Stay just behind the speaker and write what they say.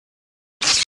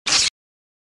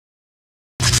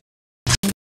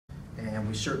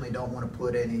we certainly don't want to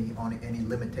put any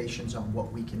limitations on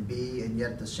what we can be, and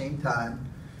yet at the same time,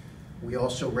 we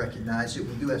also recognize that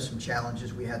we do have some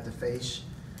challenges we have to face.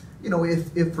 You know,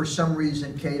 if for some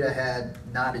reason Keita had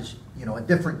not as, you know, a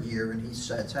different year, and he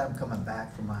says, I'm coming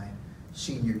back for my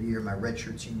senior year, my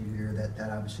redshirt senior year, that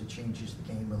obviously changes the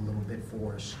game a little bit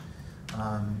for us.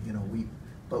 You know,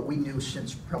 but we knew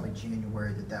since probably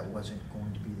January that wasn't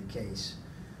going to be the case.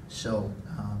 So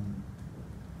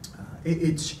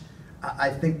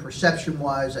I think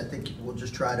perception-wise, I think we'll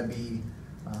just try to be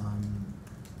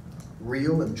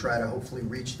real and try to hopefully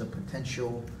reach the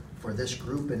potential for this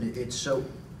group. And it's so,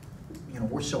 you know,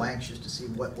 we're so anxious to see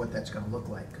what that's going to look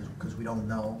like, because we don't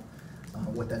know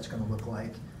what that's going to look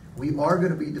like. We are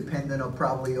going to be dependent on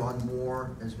probably on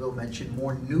more, as Bill mentioned,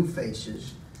 more new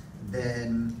faces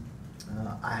than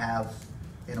I have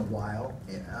in a while.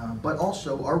 But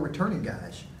also our returning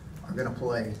guys are going to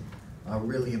play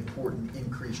really important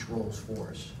increased roles for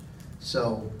us.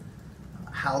 So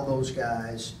how those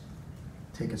guys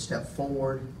take a step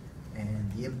forward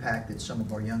and the impact that some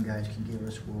of our young guys can give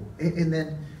us will, and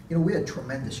then, you know, we had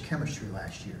tremendous chemistry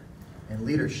last year and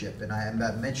leadership, and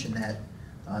I've mentioned that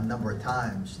a number of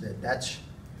times, that's,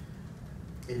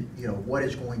 you know, what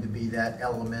is going to be that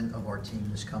element of our team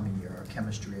this coming year, our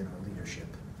chemistry and our leadership.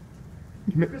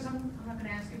 Chris, I'm not going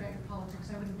to ask you about your politics.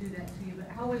 I wouldn't do that to you, but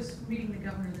how was meeting the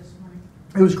governor this morning?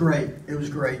 It was great. It was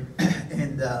great.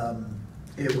 And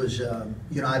it was,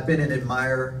 you know, I've been an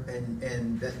admirer,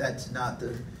 and that's not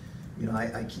the, you know,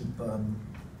 I keep,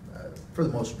 for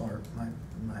the most part,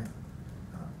 my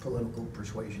political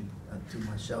persuasion to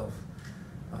myself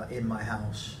in my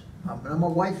house. My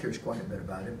wife hears quite a bit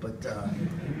about it, but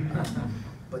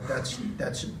that's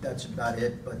about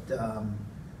it. But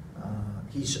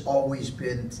he's always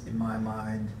been, in my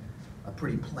mind, a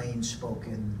pretty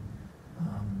plain-spoken,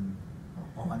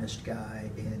 honest guy,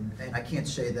 and I can't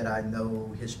say that I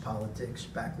know his politics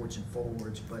backwards and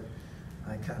forwards, but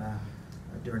I kind of,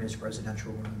 during his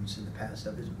presidential runs in the past,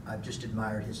 I've just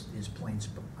admired his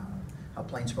how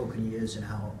plain-spoken he is and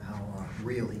how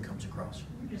real he comes across.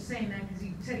 You're just saying that because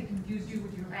he said he confused you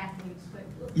with your athletes, but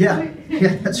yeah,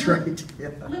 yeah, that's right. Yeah.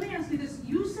 Let me ask you this: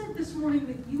 you said this morning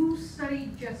that you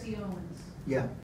studied Jesse Owens. Yeah.